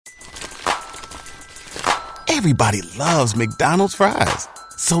Everybody loves McDonald's fries.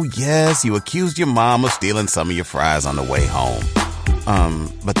 So yes, you accused your mom of stealing some of your fries on the way home.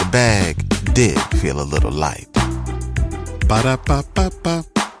 But the bag did feel a little light. Ba-da-ba-ba-ba.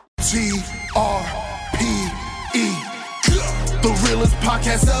 TRPE. The realest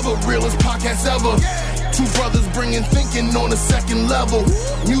podcast ever, realest podcast ever. Two brothers bringing thinking on a second level.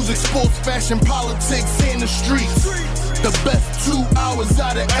 Music, sports, fashion, politics, and the streets. The best 2 hours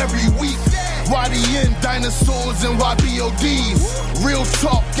out of every week. YDN, dinosaurs, and YBODs. Real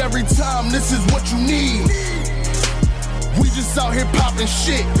talk every time, this is what you need. We just out here popping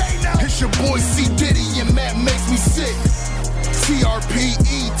shit. It's your boy C. Diddy and Matt makes me sick.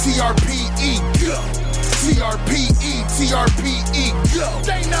 TRPE, TRPE, go. TRPE, TRPE, go.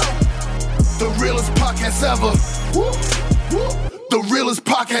 They know. The realest podcast ever. Woo, woo. The realest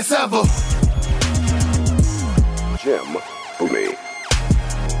podcast ever. Jim Boomey.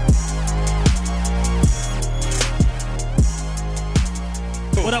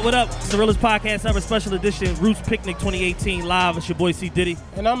 What up? It's the Realest Podcast Ever Special Edition, Roots Picnic 2018 live. It's your boy C. Diddy.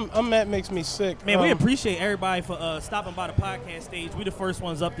 And I'm Matt Makes Me Sick. Man, we appreciate everybody for stopping by the podcast stage. We the first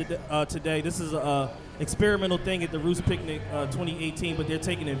ones up today. This is an experimental thing at the Roots Picnic 2018, but they're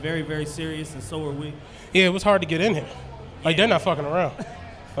taking it very, very serious, and so are we. Yeah, it was hard to get in here. Like, they're not fucking around.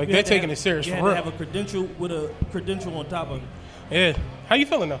 Like, they're taking it serious for real. You have a credential with a credential on top of it. Yeah. How you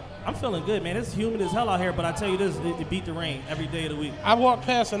feeling, though? I'm feeling good, man. It's humid as hell out here, but I tell you this, it beat the rain every day of the week. I walked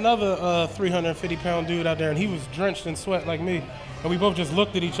past another 350-pound dude out there, and he was drenched in sweat like me. And we both just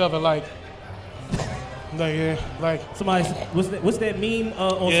looked at each other like yeah, like. Somebody, what's that meme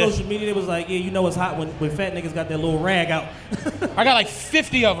on social media that was like, yeah, you know it's hot when fat niggas got that little rag out. I got like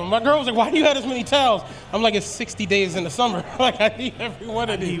 50 of them. My girl was like, why do you have this many towels? I'm like, it's 60 days in the summer. Like, I need every one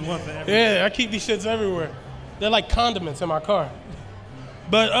of these. I need one for everything. Yeah, I keep these shits everywhere. They're like condiments in my car.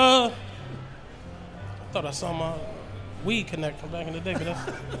 But I thought I saw my weed connect from back in the day. But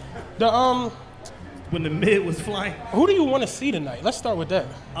that's when the mid was flying. Who do you want to see tonight? Let's start with that.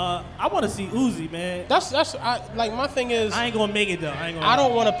 I want to see Uzi, man. That's like my thing is. I ain't gonna make it though. I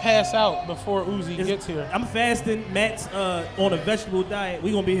don't want to pass out before Uzi gets here. I'm fasting. Matt's on a vegetable diet.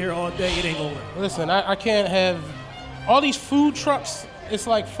 We gonna be here all day. It ain't gonna work. Listen, I can't have all these food trucks. It's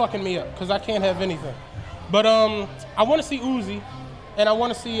like fucking me up because I can't have anything. But I want to see Uzi. And I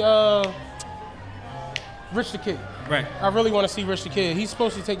want to see Rich the Kid. Right. I really want to see Rich the Kid. He's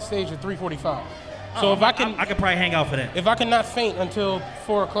supposed to take the stage at 3:45. So if I could probably hang out for that. If I can not faint until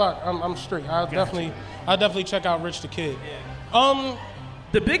 4 o'clock, I'm straight. I'll definitely check out Rich the Kid. Yeah.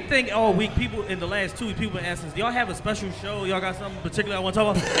 The big thing all week, people in the last 2 weeks, people been asking us, do y'all have a special show? Y'all got something particular I want to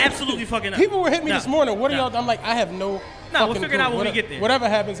talk about? Absolutely fucking not. People were hitting me this morning. What are y'all? I'm like, I have no. We'll figure it out when we get there. Whatever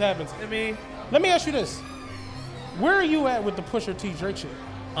happens, happens. I mean, let me ask you this. Where are you at with the Pusha T Drake shit?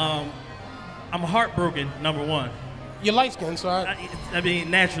 I'm heartbroken, number one. You're light skinned, so I mean,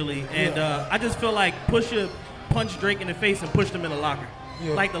 naturally. And I just feel like Pusha punched Drake in the face and pushed him in the locker.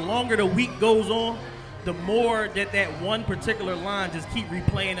 Yeah. Like, the longer the week goes on, the more that one particular line just keep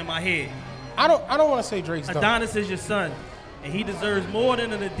replaying in my head. I don't want to say Drake's dumb. Adonis is your son. And he deserves more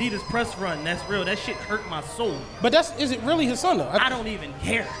than an Adidas press run. That's real. That shit hurt my soul. But is it really his son, though? I don't even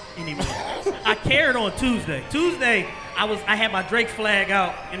care anymore. I cared on Tuesday. Tuesday, I had my Drake flag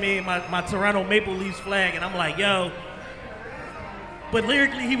out. I mean, my Toronto Maple Leafs flag. And I'm like, yo. But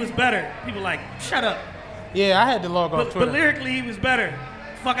lyrically, he was better. People like, shut up. Yeah, I had to log off Twitter. But lyrically, he was better.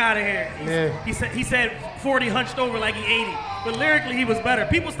 Fuck out of here. He said 40 hunched over like he 80. But lyrically, he was better.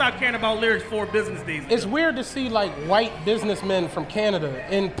 People stopped caring about lyrics 4 business days ago. It's weird to see, like, white businessmen from Canada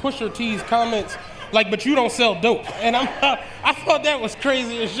in Pusha T's comments, like, but you don't sell dope. And I thought that was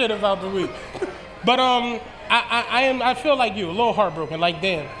crazy as shit about the week. But I feel like you, a little heartbroken, like,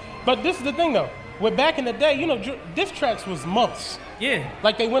 damn. But this is the thing, though. With back in the day, you know, diss tracks was months. Yeah.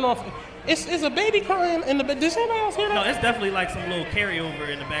 Like, they went off. Is a baby crying in the back? Does anybody else hear that? No, it's definitely like some little carryover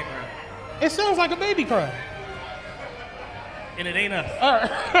in the background. It sounds like a baby crying. And it ain't us. All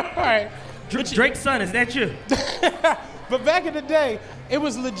right. Drake's son, is that you? But back in the day, it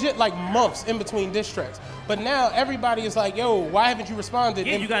was legit like months in between diss tracks. But now everybody is like, yo, why haven't you responded?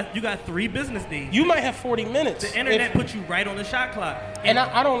 Yeah, you got 3 business days. You might have 40 minutes. The internet puts you right on the shot clock. And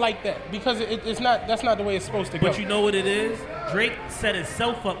I don't like that because that's not the way it's supposed to go. But you know what it is? Drake set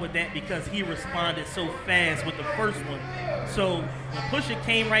himself up with that because he responded so fast with the first one. So when Pusha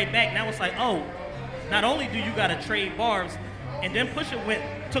came right back, now it's like, oh, not only do you got to trade bars, and then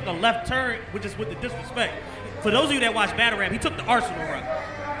Pusha took a left turn, which is with the disrespect. For those of you that watch battle rap, he took the Arsenal route.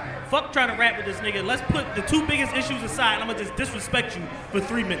 Fuck trying to rap with this nigga. Let's put the 2 biggest issues aside, and I'm going to just disrespect you for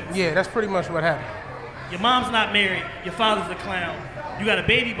 3 minutes. Yeah, that's pretty much what happened. Your mom's not married. Your father's a clown. You got a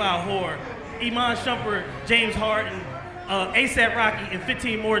baby by a whore. Iman Shumpert, James Harden, ASAP Rocky, and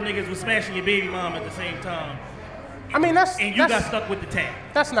 15 more niggas was smashing your baby mom at the same time. I mean, And you got stuck with the tag.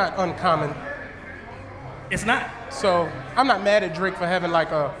 That's not uncommon. It's not. So I'm not mad at Drake for having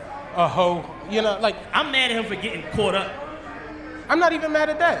like a hoe. You know, like I'm mad at him for getting caught up. I'm not even mad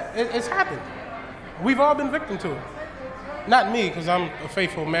at that. It's happened. We've all been victim to it. Not me, because I'm a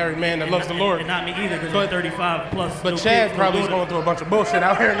faithful married man that loves the Lord. And not me either, because I'm 35 plus. But no Chad kids, probably no is going through a bunch of bullshit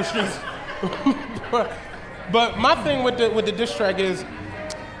out here in the streets. but my thing with the diss track is,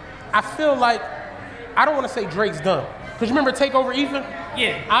 I feel like, I don't want to say Drake's done. Because you remember Take Over Ether?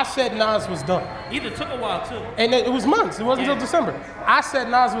 Yeah. I said Nas was done. Ether took a while, too. And it was months. It wasn't until December. I said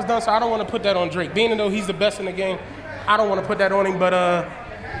Nas was done, so I don't want to put that on Drake. Being though he's the best in the game, I don't want to put that on him. But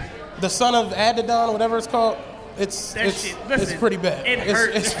the son of Adidon, or whatever it's called, it's pretty bad. It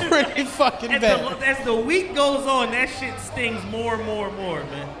hurts. It's pretty fucking bad. As the week goes on, that shit stings more and more and more,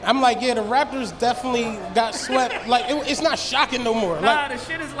 man. I'm like, yeah, the Raptors definitely got swept. Like, it's not shocking no more. Nah, the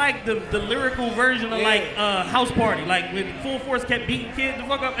shit is like the lyrical version of like House Party. Like when Full Force kept beating kids the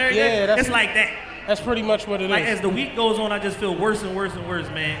fuck up every day. It's like that. That's pretty much what it is. Like as the week goes on, I just feel worse and worse and worse,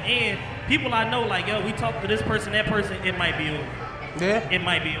 man. And people I know, like, yo, we talk to this person, that person, it might be over. Yeah. It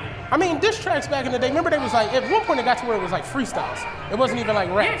might be over. I mean, diss tracks back in the day, remember they was like, at one point it got to where it was like freestyles. It wasn't even like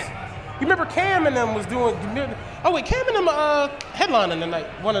raps. Yeah. You remember Cam and them was doing, oh wait, Cam and them headlining tonight,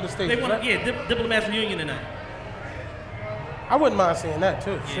 one of the stages, They right? Yeah, Diplomat's reunion tonight. I wouldn't mind seeing that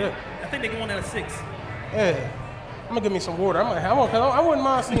too, shit. I think they're going at 6. Yeah. I'm gonna give me some water. I wouldn't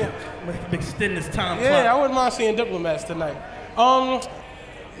mind seeing. Extend this time clock. Yeah, I wouldn't mind seeing Diplomats tonight.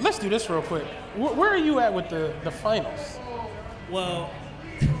 Let's do this real quick. Where are you at with the finals? Well,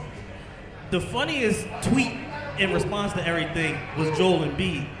 the funniest tweet in response to everything was Joel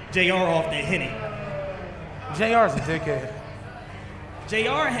Embiid, JR off that Henny. JR's a dickhead.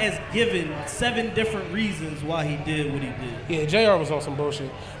 JR has given 7 different reasons why he did what he did. Yeah, JR was on some bullshit.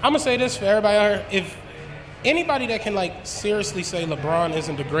 I'm gonna say this for everybody out here. If anybody that can like seriously say LeBron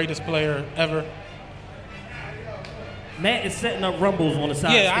isn't the greatest player ever, Matt is setting up rumbles on the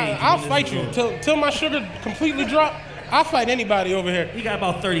side yeah, stage. I'll fight you till my sugar completely drop. I'll fight anybody over here. He got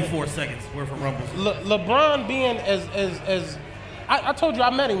about 34 seconds worth of rumbles. LeBron being as I told you, I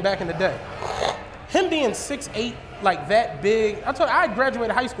met him back in the day. Him being 6'8", like that big. I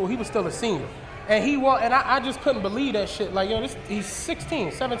graduated high school. He was still a senior, and I just couldn't believe that shit. Like, yo, he's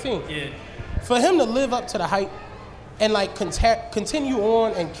 16, 17. Yeah. For him to live up to the hype and like continue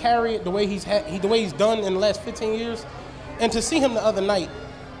on and carry it the way the way he's done in the last 15 years, and to see him the other night,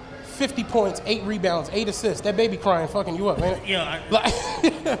 50 points, 8 rebounds, 8 assists. That baby crying fucking you up, man.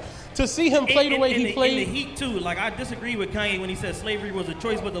 Yeah. To see him play the way he played. In the Heat, too. Like, I disagree with Kanye when he said slavery was a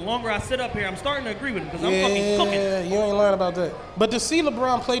choice, but the longer I sit up here, I'm starting to agree with him because I'm fucking cooking. Yeah, you ain't lying about that. But to see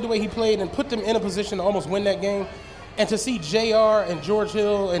LeBron play the way he played and put them in a position to almost win that game, and to see JR and George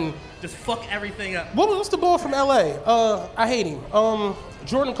Hill and... Just fuck everything up. What's the ball from L.A.? I hate him.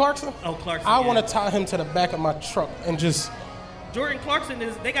 Jordan Clarkson? Oh, Clarkson, I want to tie him to the back of my truck and just... Jordan Clarkson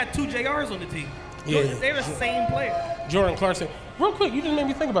they got 2 JRs on the team. Yeah. They're the same player. Jordan Clarkson. Real quick, you just made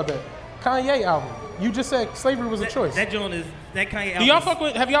me think about that. Kanye album. You just said slavery was a choice. That Kanye album. Do y'all fuck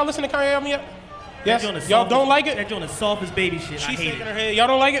with, have y'all listened to Kanye album yet? Yes? Y'all don't like it? That joint is soft as baby shit. She's I hate shaking it. her head. Y'all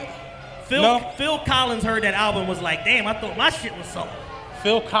don't like it? Phil Collins heard that album, was like, damn, I thought my shit was soft.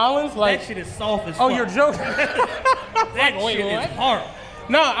 Phil Collins? Like, that shit is soft as fuck. Oh, you're joking? That shit is hard.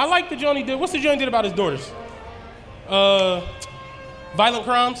 Nah, I like the joint he did. What's the joint he did about his daughters? Violent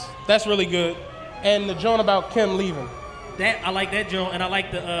Crimes. That's really good. And the joint about Kim leaving. I like that joint, and I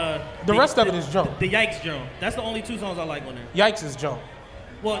like the rest of it is junk. The Yikes joint. That's the only 2 songs I like on there. Yikes is junk.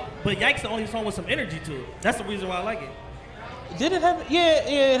 Well, but Yikes the only song with some energy to it. That's the reason why I like it. Did it have? Yeah,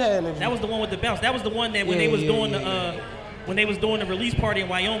 it had energy. That was the one with the bounce. That was the one that when they was doing when they was doing the release party in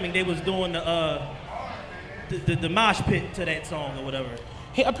Wyoming, they was doing the mosh pit to that song or whatever.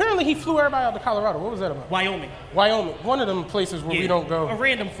 Apparently he flew everybody out to Colorado. What was that about? Wyoming. One of them places where we don't go. A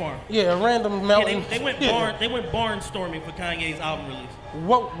random farm. Yeah, a random mountain. Yeah, they went barnstorming for Kanye's album release.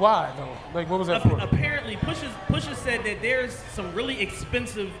 Why though? Like, what was that for? Apparently, Pusha said that there's some really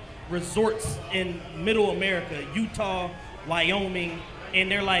expensive resorts in Middle America, Utah, Wyoming,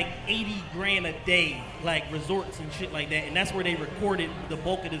 and they're like $80,000 a day, like resorts and shit like that, and that's where they recorded the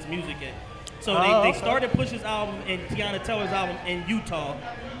bulk of this music at. So they started Pusha's album and Tiana Taylor's album in Utah.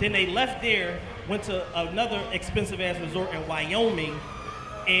 Then they left there, went to another expensive-ass resort in Wyoming,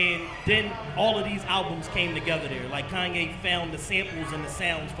 and then all of these albums came together there. Like, Kanye found the samples and the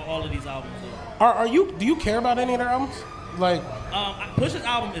sounds for all of these albums. Do you care about any of their albums? Like, Pusha's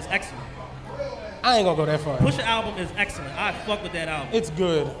album is excellent. I ain't gonna go that far. Pusha album is excellent. I fuck with that album. It's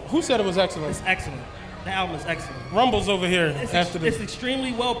good. Who said it was excellent? It's excellent. The album is excellent. Rumble's over here after this. It's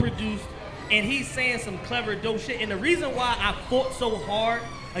extremely well produced, and he's saying some clever, dope shit. And the reason why I fought so hard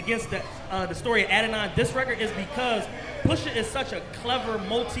against the story of Adidon diss record is because Pusha is such a clever,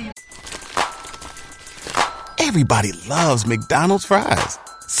 Everybody loves McDonald's fries.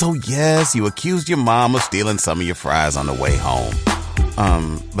 So yes, you accused your mom of stealing some of your fries on the way home.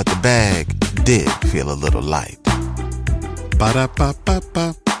 But the bag did feel a little light.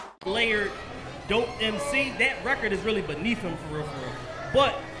 Ba-da-ba-ba-ba. layered dope MC. That record is really beneath him for real.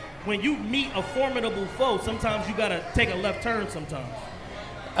 But when you meet a formidable foe, sometimes you gotta take a left turn sometimes.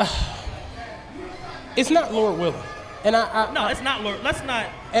 It's not Lord Willing. And No, it's not Lord. Let's not.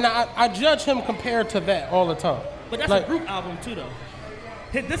 And I judge him compared to that all the time. But that's like, a group album too, though.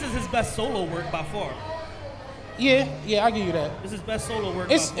 This is his best solo work by far. Yeah, I give you that. This is his best solo work.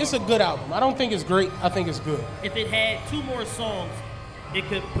 It's a good album. I don't think it's great. I think it's good. If it had 2 more songs, it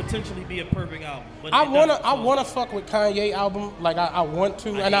could potentially be a perfect album. But I wanna fuck with Kanye album. Like I want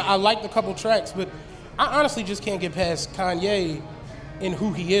to, and I liked a couple tracks, but I honestly just can't get past Kanye and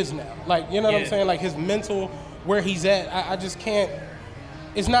who he is now. Like, you know what I'm saying? Like his mental, where he's at. I just can't.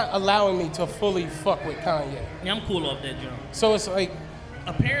 It's not allowing me to fully fuck with Kanye. Yeah, I'm cool off that, John. So it's like.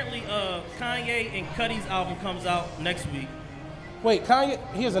 Apparently, Kanye and Cudi's album comes out next week. Wait, Kanye,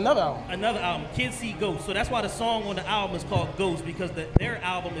 he has another album. Another album, Kids See Ghosts. So that's why the song on the album is called Ghost, because their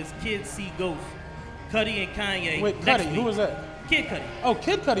album is Kids See Ghosts. Cudi and Kanye. Wait, Cudi, who was that? Kid Cudi. Oh,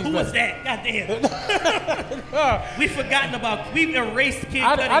 Kid Cudi's Who was that? Goddamn. We've erased Kid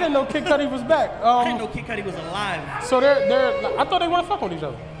Cudi. I didn't know Kid Cudi was back. I didn't know Kid Cudi was alive. So I thought they want to fuck with each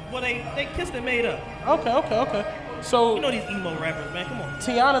other. Well, they kissed and made up. Okay. So you know these emo rappers, man. Come on.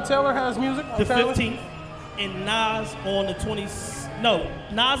 Tiana Taylor has music. The 15th, and Nas on the 20th. No,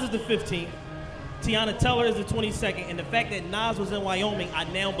 Nas is the 15th. Tiana Taylor is the 22nd. And the fact that Nas was in Wyoming, I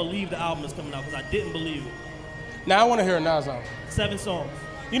now believe the album is coming out because I didn't believe it. Now I want to hear a Nas album. 7 songs.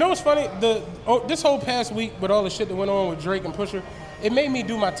 You know what's funny? This whole past week with all the shit that went on with Drake and Pusha, it made me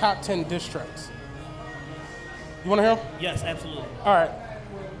do my top 10 diss tracks. You want to hear them? Yes, absolutely. All right.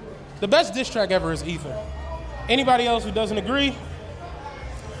 The best diss track ever is Ether. Anybody else who doesn't agree,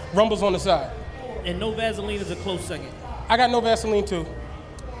 Rumble's on the side. And No Vaseline is a close second. I got No Vaseline too.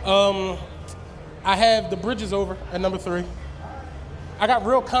 I have The Bridge Is Over at number 3. I got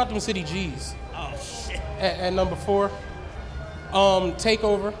Real Compton City G's. Oh, shit. At number 4.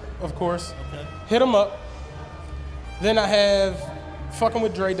 Takeover, of course. Okay. Hit 'Em Up. Then I have Fucking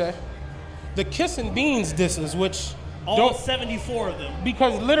with Dre Day. The Kiss and Beans disses, which... All 74 of them.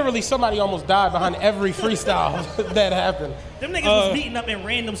 Because literally somebody almost died behind every freestyle that happened. Them niggas was meeting up in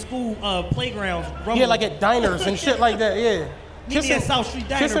random school playgrounds. Yeah, like at diners and shit like that, yeah. Meet me at South Street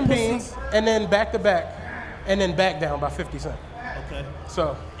Diner. Kiss and Beans, and then Back to Back, and then Back Down by 50 Cent. Okay.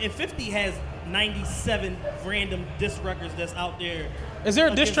 So. And 50 has 97 random diss records that's out there. Is there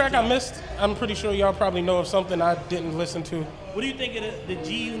a diss track I missed? I'm pretty sure y'all probably know of something I didn't listen to. What do you think of the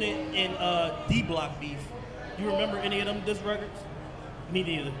G Unit and D Block beef? You remember any of them diss records? Me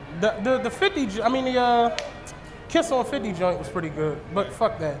neither. The 50, the Kiss on 50 joint was pretty good, but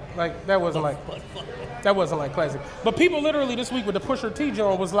fuck that. Like that wasn't like classic. But people literally this week with the Pusha T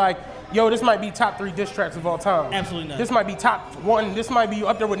joint was like, yo, this might be top 3 diss tracks of all time. Absolutely not. This might be top 1. This might be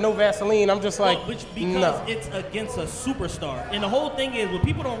up there with No Vaseline. I'm just like, because no. It's against a superstar. And the whole thing is, what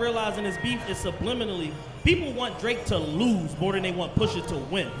people don't realize in this beef is subliminally, people want Drake to lose more than they want Pusha to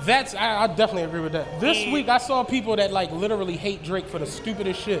win. I definitely agree with that. This week I saw people that like literally hate Drake for the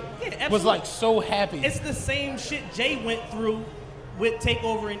stupidest shit. Yeah, absolutely. Was like so happy. It's the same shit Jay went through with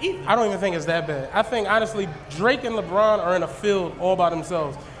Takeover and Ether. I don't even think it's that bad. I think honestly Drake and LeBron are in a field all by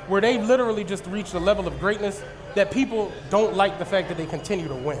themselves where they literally just reached a level of greatness that people don't like the fact that they continue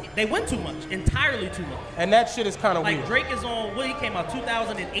to win. They win too much, entirely too much. And that shit is kind of weird. Like Drake is on, he came out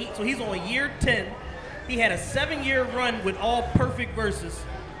 2008, so he's on year 10. He had a 7-year run with all perfect verses,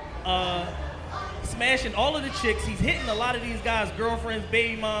 smashing all of the chicks. He's hitting a lot of these guys' girlfriends,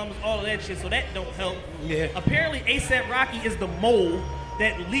 baby moms, all of that shit, so that don't help. Yeah. Apparently, A$AP Rocky is the mole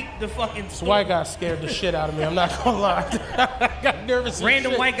that leaked the fucking story. White guy scared the shit out of me. I'm not gonna lie. I got nervous.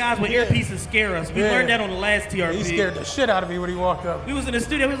 Random white guys with earpieces scare us. We learned that on the last TRPE. He scared the shit out of me when he walked up. We was in the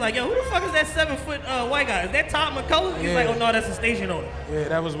studio. He was like, "Yo, who the fuck is that 7-foot white guy? Is that Todd McCullough?" He's like, "Oh no, that's a station owner." Yeah,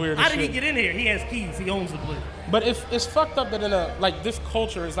 that was weird. How did he get in here? He has keys. He owns the place. But it's fucked up that in this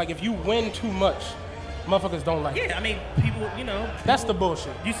culture is like if you win too much, motherfuckers don't like it. Yeah, I mean, people, That's the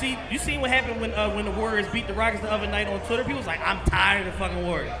bullshit. You seen what happened when the Warriors beat the Rockets the other night on Twitter? People was like, I'm tired of the fucking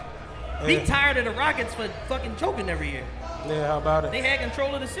Warriors. Yeah. Be tired of the Rockets for fucking choking every year. Yeah, how about it? They had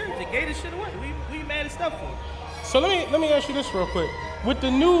control of the series. They gave this shit away. Who you mad at Steph for? So let me ask you this real quick. With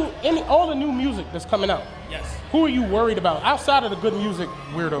all the new music that's coming out, Yes. who are you worried about outside of the good music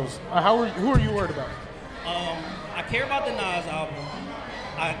weirdos? Who are you worried about? I care about the Nas album.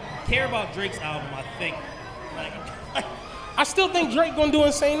 I care about Drake's album, I think. I still think Drake gonna do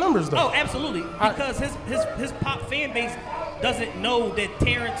insane numbers though. Oh, absolutely. Because his pop fan base doesn't know that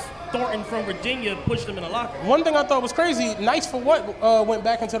Terrence Thornton from Virginia pushed him in a locker. One thing I thought was crazy, Nice for What went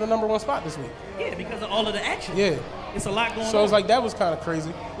back into the #1 spot this week. Yeah, because of all of the action. Yeah. It's a lot going on. So it's like that was kind of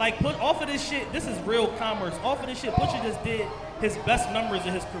crazy. Like, put off of this shit, this is real commerce. Off of this shit, Pusha just did his best numbers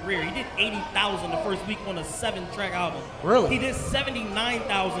in his career. He did 80,000 the first week on a 7-track album. Really? He did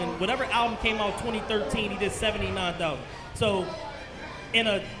 79,000. Whatever album came out 2013, he did 79,000. So in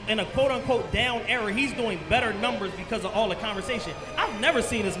a quote unquote down era, he's doing better numbers because of all the conversation. I've never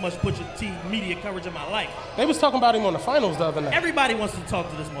seen as much Pusha T media coverage in my life. They was talking about him on the finals the other night. Everybody wants to talk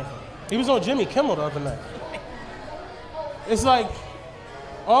to this motherfucker. He was on Jimmy Kimmel the other night. It's like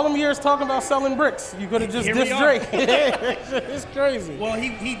all them years talking about selling bricks. You could have just dissed Drake. It's crazy. Well,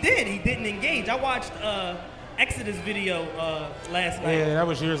 he did. He didn't engage. I watched Exodus video last night. Yeah, that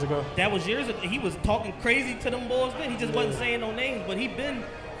was years ago. That was years ago. He was talking crazy to them boys then. He just wasn't saying no names, but he been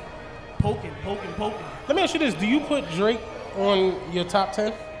poking. Let me ask you this. Do you put Drake on your top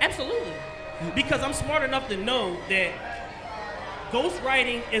 10? Absolutely. Because I'm smart enough to know that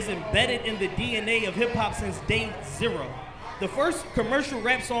ghostwriting is embedded in the DNA of hip-hop since day zero. The first commercial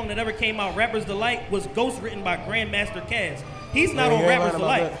rap song that ever came out, Rapper's Delight, was ghostwritten by Grandmaster Caz. He's not on Rapper's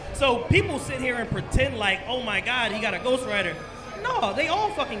Delight. So people sit here and pretend like, oh my God, he got a ghostwriter. No, they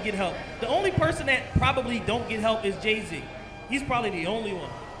all fucking get help. The only person that probably don't get help is Jay-Z. He's probably the only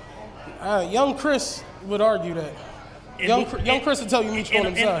one. Young Chris would argue that. Young Chris will tell you each one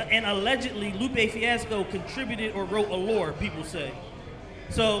himself. And allegedly, Lupe Fiasco contributed or wrote a lore, people say.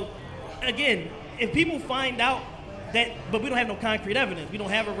 So, again, if people find out that, but we don't have no concrete evidence. We don't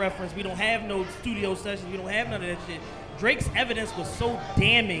have a reference. We don't have no studio sessions. We don't have none of that shit. Drake's evidence was so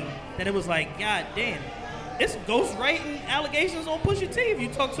damning that it was like, God damn. It's ghostwriting allegations on Pusha T if you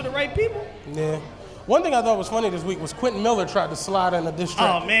talk to the right people. Yeah. One thing I thought was funny this week was Quentin Miller tried to slide in a diss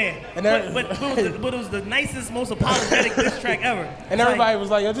track. Oh, man. And but it was the nicest, most apologetic diss track ever. And everybody was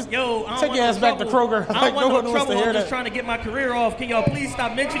like, take your ass back to Kroger. I don't want no trouble. I'm just trying to get my career off. Can y'all please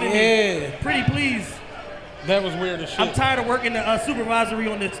stop mentioning me? Pretty please. That was weird as shit. I'm tired of working the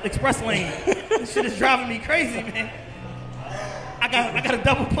supervisory on the express lane. This shit is driving me crazy, man. I got a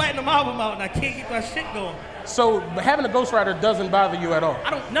double platinum album out and I can't get that shit going. So having a ghostwriter doesn't bother you at all? I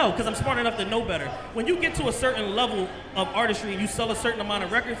don't know, because I'm smart enough to know better. When you get to a certain level of artistry and you sell a certain amount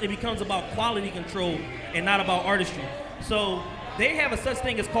of records, it becomes about quality control and not about artistry. So they have a such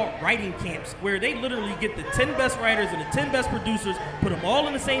thing as called writing camps, where they literally get the 10 best writers and the 10 best producers, put them all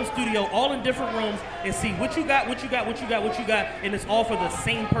in the same studio, all in different rooms, and see what you got, and it's all for the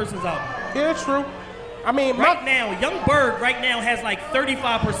same person's album. Yeah, it's true. I mean, right now, Young Berg right now has like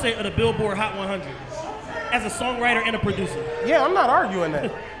 35% of the Billboard Hot 100 as a songwriter and a producer. Yeah, I'm not arguing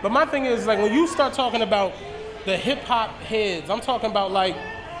that. But my thing is, like, when you start talking about the hip-hop heads, I'm talking about, like,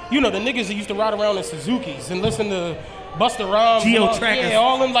 you know, the niggas that used to ride around in Suzukis and listen to Busta Rhymes. Geo-trackers. Yeah,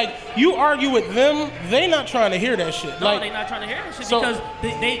 all them, like, you argue with them, they not trying to hear that shit. No, they not trying to hear that shit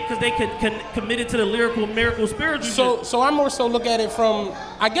because they committed to the lyrical, miracle, spiritual shit. So I more so look at it from,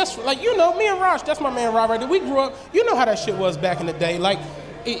 I guess, like, you know, me and Raj, that's my man Rob right there. We grew up, you know how that shit was back in the day. Like,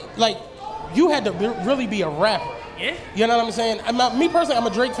 you had to really be a rapper. Yeah. You know what I'm saying? Me personally, I'm a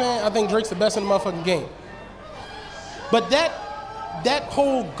Drake fan. I think Drake's the best in the motherfucking game. But that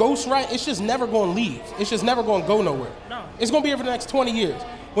whole ghostwrite, it's just never going to leave. It's just never going to go nowhere. No. It's going to be here for the next 20 years.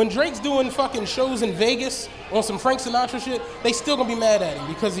 When Drake's doing fucking shows in Vegas on some Frank Sinatra shit, they still going to be mad at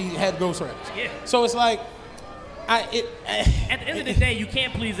him because he had ghostwriters. Yeah. So it's like, at the end of the day, you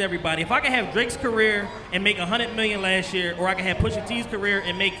can't please everybody. If I can have Drake's career and make $100 million last year, or I can have Pusha T's career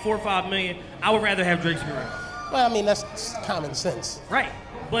and make $4 or $5 million, I would rather have Drake's career. Well, I mean, that's common sense. Right.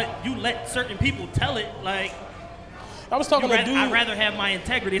 But you let certain people tell it, like, I was talking to a dude. I'd rather have my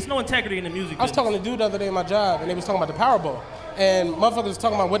integrity. It's no integrity in the music business. I was talking to a dude the other day at my job, and they was talking about the Powerball. And motherfuckers was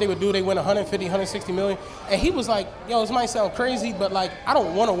talking about what they would do. They win 150, 160 million. And he was like, yo, this might sound crazy, but, like, I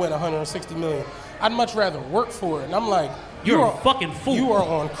don't want to win 160 million. I'd much rather work for it. And I'm like, You're a fucking fool. You are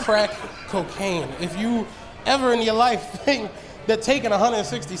on crack cocaine. If you ever in your life think that taking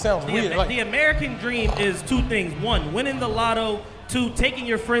 160 sounds weird. The American dream is two things. One, winning the lotto. Two, taking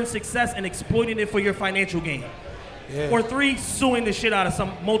your friend's success and exploiting it for your financial gain. Yeah. Or three, suing the shit out of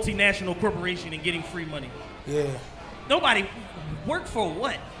some multinational corporation and getting free money. Yeah. Nobody work for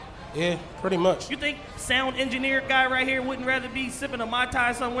what? Yeah, pretty much. You think sound engineer guy right here wouldn't rather be sipping a Mai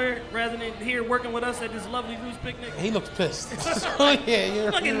Tai somewhere rather than here working with us at this lovely Roots picnic? He looks pissed. Yeah,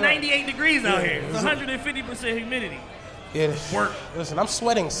 you're Fucking 98 degrees out here. It's 150% humidity. Yeah, Work. Listen, I'm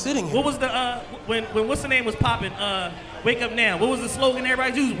sweating sitting here. What was the when what's the name was popping? Wake up now. What was the slogan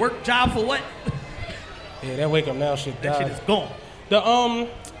everybody used? Work job for what? Yeah, that wake up now shit That died. shit is gone.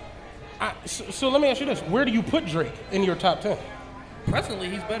 So let me ask you this: where do you put Drake in your top 10? Presently,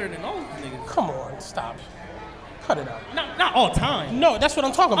 he's better than all these niggas. Come on, stop. Cut it out. Not all time. No, that's what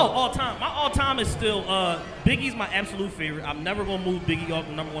I'm talking Oh, about. all time. My all time is still Biggie's my absolute favorite. I'm never gonna move Biggie off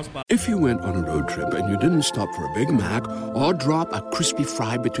the number one spot. If you went on a road trip and you didn't stop for a Big Mac or drop a crispy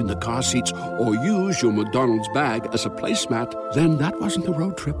fry between the car seats or use your McDonald's bag as a placemat, then that wasn't a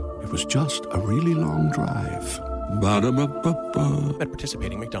road trip. It was just a really long drive. Ba-da-ba-ba-ba. At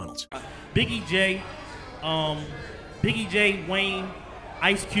participating McDonald's. Biggie J, Wayne,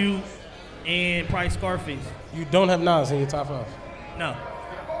 Ice Cube, and probably Scarface. You don't have Nas in your top 5. No.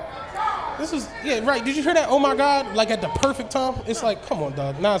 This is, yeah, right. Did you hear that? Oh my God, like at the perfect time? It's like, come on,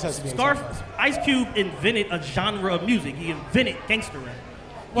 dog. Nas has to be in top 5. Ice Cube invented a genre of music. He invented gangster rap.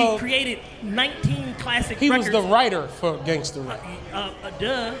 Well, he created 19 classic He records. was the writer for gangster rap.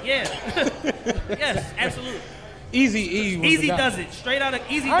 Yeah. Yes, absolutely. Easy E was Easy the guy. does it. Straight out of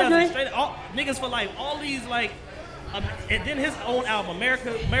Easy I does agree. it. Straight out, all, niggas for life. All these like, and then his own album,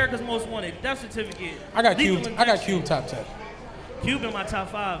 America's Most Wanted, Death Certificate. I got Lethal Cube. I got Injection. Cube top 10. Cube in my top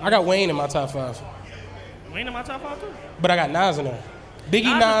 5. I got Wayne in my top 5. Wayne in my top 5 too. But I got Nas in there.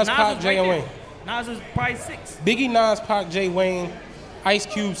 Biggie, Nas, Pac, is Jay, right and there. Wayne. Nas is probably 6. Biggie, Nas, Pac, Jay, Wayne, Ice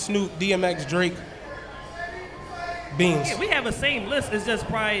Cube, Snoop, DMX, Drake, Beans. Yeah, we have the same list. It's just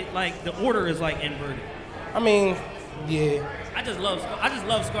probably like the order is like inverted. I mean, yeah. I just love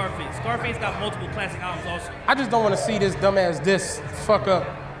Scarface. Scarface got multiple classic albums also. I just don't want to see this dumbass diss fuck up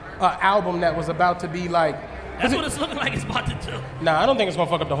an album that was about to be like. That's what it's looking like it's about to do. Nah, I don't think it's gonna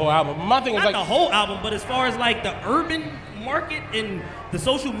fuck up the whole album. My thing is Not like the whole album, but as far as like the urban market and the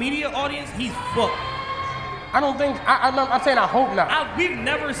social media audience, he's fucked. I don't think I'm saying I hope not. We've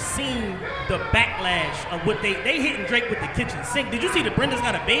never seen the backlash of what they hitting Drake with the kitchen sink. Did you see the Brenda's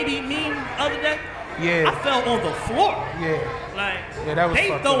Got a Baby meme the other day? Yeah. I fell on the floor. Yeah. Like, that was they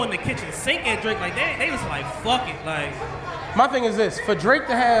fucked throwing up. the kitchen sink at Drake like they was like, fuck it. Like, My thing is this: for Drake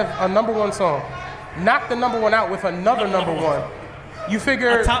to have a number 1 song, knock the number 1 out with another number 1. You figure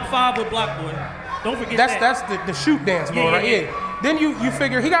a top 5 with Block Boy. Don't forget that's the shoot dance boy, right? Yeah. Then you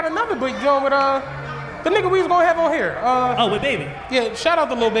figure he got another big joint with the nigga we was gonna have on here. With Baby. Yeah, shout out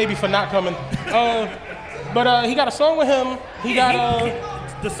to Lil Baby for not coming. But he got a song with him. He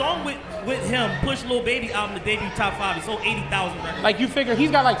got the song with him, Push Lil Baby album to debut top 5. It sold 80,000 records. like you figure he's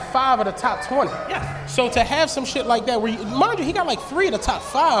got like 5 of the top 20. Yeah. So to have some shit like that, where mind you, he got like 3 of the top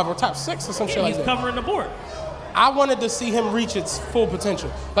 5 or top 6 or some shit like He's that. covering the board. I wanted to see him reach its full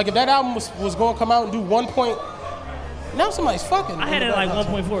potential. Like if that album was going to come out and do 1 point, now somebody's fucking. I had it like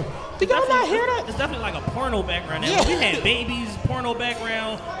 1.4. Did y'all not hear that? It's definitely like a porno background. Yeah. We had babies, porno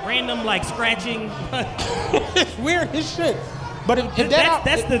background, random like scratching. It's weird as shit. But if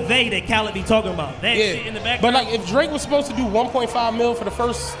that's the they that Khaled be talking about. That shit in the background. But like if Drake was supposed to do 1.5 mil for the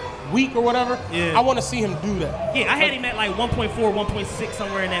first week or whatever, Yeah. I want to see him do that. Yeah, I had him at like 1.4, 1.6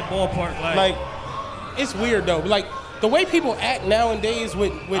 somewhere in that ballpark. Like it's weird though. Like the way people act nowadays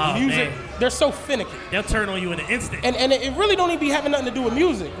with Oh, music, man. they're so finicky. They'll turn on you in an instant. And it really don't even be having nothing to do with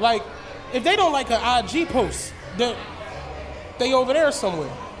music. Like if they don't like an IG post, they over there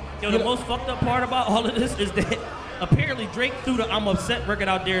somewhere. Yo, the most fucked up part about all of this is that apparently Drake threw the I'm Upset record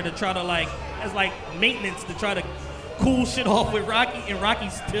out there to try to like, as like maintenance to try to cool shit off with Rocky, and Rocky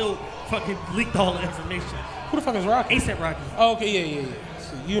still fucking leaked all the information. Who the fuck is Rocky? A$AP Rocky. Oh, okay, yeah.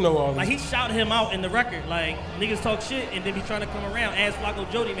 So you know all this. Like he shouted him out in the record, like niggas talk shit and then be trying to come around. Ask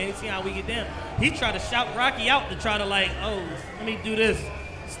Flacco Jody, man, he see how we get down. He tried to shout Rocky out to try to like, oh, let me do this.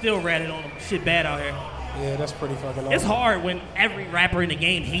 Still ratted on him. Shit bad out here. Yeah, that's pretty fucking awesome. It's hard when every rapper in the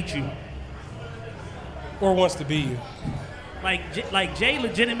game hates you. Or wants to be you. Like Jay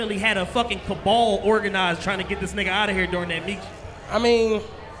legitimately had a fucking cabal organized trying to get this nigga out of here during that meet. I mean,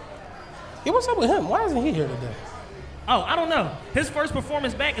 yeah, what's up with him? Why isn't he here today? Oh, I don't know. His first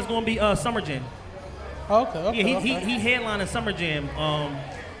performance back is going to be Summer Jam. Okay. Yeah, okay. he headlining Summer Jam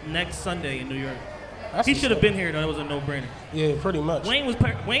next Sunday in New York. That's He what's should have up. been here though. It was a no-brainer. Yeah, pretty much. Wayne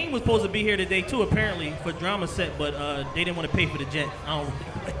was supposed to be here today too, apparently for drama set, but they didn't want to pay for the jet.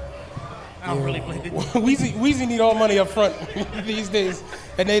 I don't really play the jet. Weezy need all money up front these days,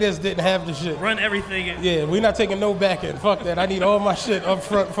 and they just didn't have the shit. Run everything in. Yeah, we're not taking no back end. Fuck that. I need all my shit up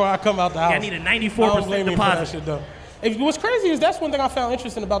front before I come out the house. I need a I don't 94% blame me for that deposit. shit though. What's crazy is that's one thing I found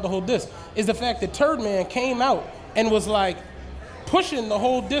interesting about the whole diss is the fact that Turd Man came out and was like pushing the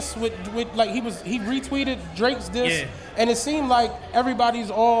whole diss with like he retweeted Drake's diss, and it seemed like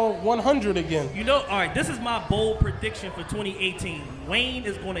everybody's all 100 again. You know, all right, this is my bold prediction for 2018. Wayne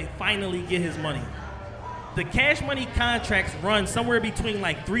is going to finally get his money. The Cash Money contracts run somewhere between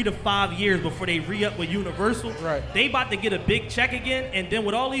like 3 to 5 years before they re-up with Universal. Right. They about to get a big check again, and then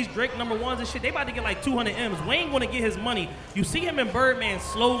with all these Drake #1s and shit, they about to get like 200 M's. Wayne going to get his money. You see him and Birdman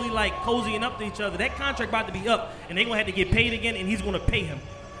slowly like cozying up to each other. That contract about to be up, and they going to have to get paid again, and he's going to pay him.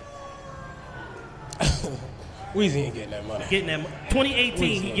 Weezy ain't getting that money.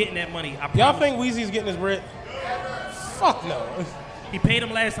 2018, he getting that money. I promise. Y'all think Weezy's getting his bread? Fuck no. He paid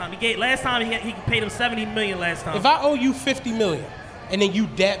him last time. He paid him $70 million last time. If I owe you $50 million and then you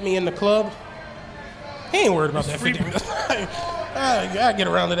dap me in the club, he ain't worried about that $50 million. I get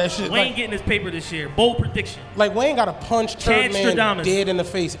around to that shit. Wayne getting his paper this year. Bold prediction. Like Wayne got to punch Turd Man dead in the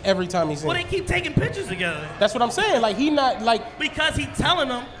face every time he's in. Well, they keep taking pictures together. That's what I'm saying. Like he not like because he telling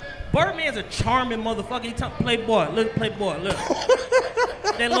them. Birdman's a charming motherfucker. He Playboy. Look, Playboy. Look.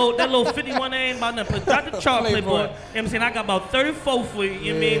 that little 51 ain't about nothing. Dr. Chart Playboy. You know what I'm saying? I got about 34 for you.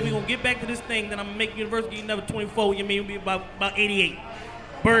 You know what I mean? We gonna get back to this thing. Then I'm gonna make University another 24. You know what I mean? We'll be about 88.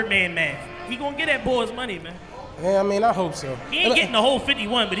 Birdman math. He gonna get that boy's money, man. Yeah, I mean, I hope so. He ain't getting the whole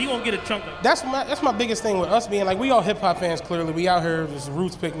 51, but he gonna get a chunk of it. That's my biggest thing with us being like, we all hip hop fans. Clearly, we out here. It's a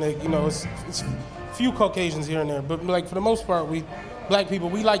roots picnic. You know, it's few Caucasians here and there, but like for the most part, we black people,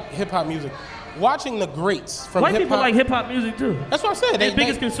 we like hip hop music. Watching the greats from white hip-hop, people like hip hop music too. That's what I'm saying. They're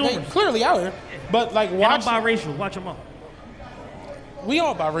biggest consumers. They clearly out here, but like watch. And I'm biracial. Watch them all. We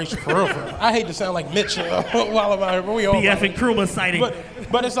all biracial for real. I hate to sound like Mitch while I'm out here, but we all. BF and Kruma sighting.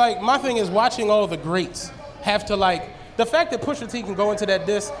 But it's like my thing is watching all the greats have to like the fact that Pusha T can go into that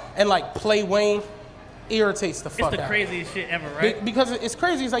diss and like play Wayne irritates the fuck out. It's the craziest shit ever, right? Because it's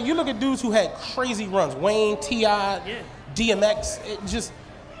crazy. It's like you look at dudes who had crazy runs, Wayne, T.I., DMX.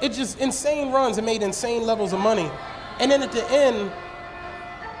 It just insane runs and made insane levels of money. And then at the end,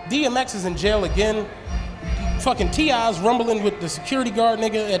 DMX is in jail again. Fucking T.I.'s rumbling with the security guard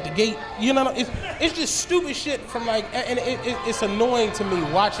nigga at the gate. You know, it's just stupid shit from like, and it's annoying to me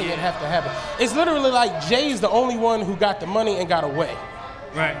watching it have to happen. It's literally like Jay's the only one who got the money and got away.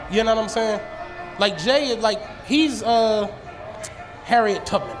 Right. You know what I'm saying? Like Jay, like he's Harriet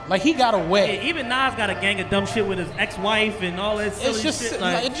Tubman. Like he got away. Yeah, even Nas got a gang of dumb shit with his ex-wife and all that silly shit.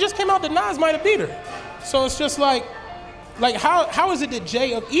 Like, it just came out that Nas might have beat her. So it's just like how is it that Jay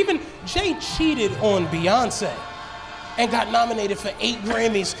cheated on Beyonce and got nominated for 8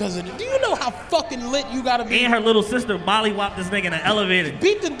 Grammys because of it? Do you know how fucking lit you gotta be? And her little sister mollywopped this nigga in an elevator.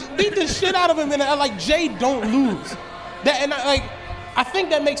 Beat the shit out of him like Jay don't lose. I think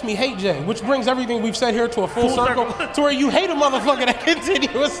that makes me hate Jay, which brings everything we've said here to a full circle to where you hate a motherfucker that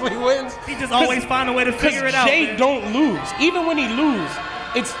continuously wins. He just always find a way to figure it out. Jay don't lose. Even when he loses,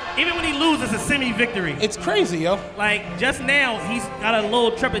 it's a semi-victory. It's crazy, yo. Like just now, he's got a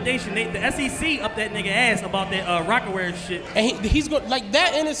little trepidation. The SEC up that nigga ass about that Rockaware shit. And he's going like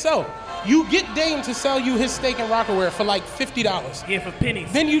that in itself. You get Dame to sell you his steak and Rockaware for like $50. Yeah, for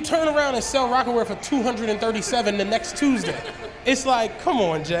pennies. Then you turn around and sell Rockaware for $237 the next Tuesday. It's like, come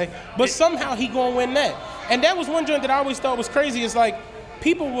on, Jay. But somehow he gonna win that. And that was one joint that I always thought was crazy. Is like,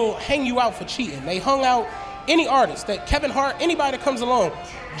 people will hang you out for cheating. They hung out any artist, that Kevin Hart, anybody that comes along.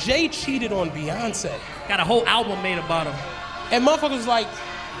 Jay cheated on Beyonce. Got a whole album made about him. And motherfuckers like,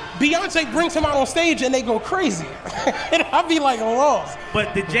 Beyonce brings him out on stage and they go crazy. And I'll be like lost.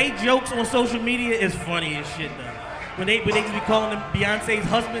 But the Jay jokes on social media is funny as shit though. When they just be calling him Beyonce's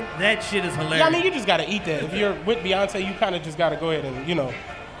husband, that shit is hilarious. Yeah, I mean, you just gotta eat that. If you're with Beyonce, you kind of just gotta go ahead and, you know,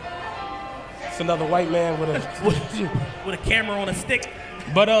 it's another white man with a camera on a stick.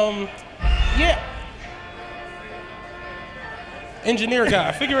 But yeah, engineer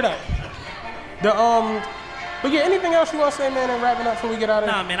guy, figure it out. But yeah, anything else you want to say, man, and wrapping up before we get out of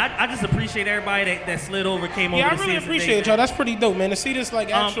here? Nah, man, I just appreciate everybody that slid over, came over. Yeah, I to really see us appreciate today, y'all. That's pretty dope, man. To see this like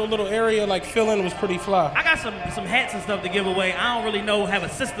actual little area like fill-in was pretty fly. I got some hats and stuff to give away. I don't really have a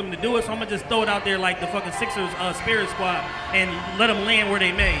system to do it, so I'm gonna just throw it out there like the fucking Sixers Spirit Squad and let them land where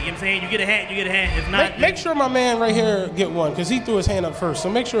they may. You know what I'm saying? You get a hat. If not, make sure my man right here get one, because he threw his hand up first. So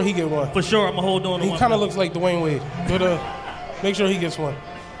make sure he get one. For sure, I'm gonna hold on to one. He kind of looks like Dwayne Wade, but make sure he gets one.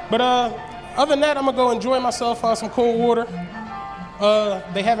 But other than that, I'm going to go enjoy myself on some cold water.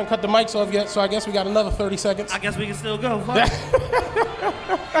 They haven't cut the mics off yet, so I guess we got another 30 seconds. I guess we can still go. Fuck.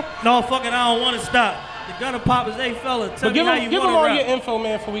 No, fuck it, I don't want to stop. The Gunna Pop is a fella. Tell me how you want to Give them all your info,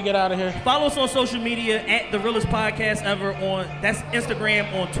 man, before we get out of here. Follow us on social media at The Realest Podcast Ever. That's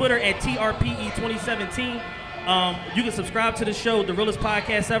Instagram, on Twitter at TRPE 2017. You can subscribe to the show, The Realest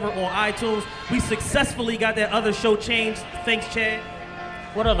Podcast Ever, on iTunes. We successfully got that other show changed. Thanks, Chad.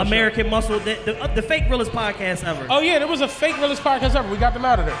 What other American show? Muscle, the fake Realest Podcast Ever. Oh, yeah, there was a fake Realest Podcast Ever. We got them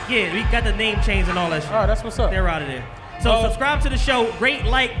out of there. Yeah, we got the name changed and all that shit. All right, that's what's up. They're out of there. So subscribe to the show, rate,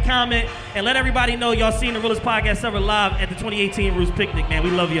 like, comment, and let everybody know y'all seen the Realest Podcast Ever live at the 2018 Roots Picnic, man.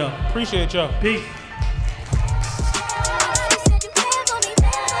 We love y'all. Appreciate y'all. Peace.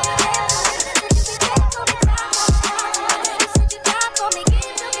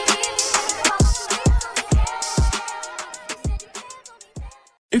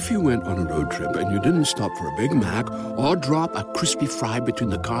 If you went on a road trip and you didn't stop for a Big Mac or drop a crispy fry between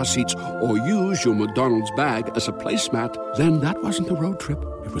the car seats or use your McDonald's bag as a placemat, then that wasn't a road trip.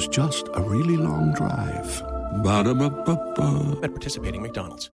 It was just a really long drive. Ba-da-ba-ba-ba. At participating McDonald's.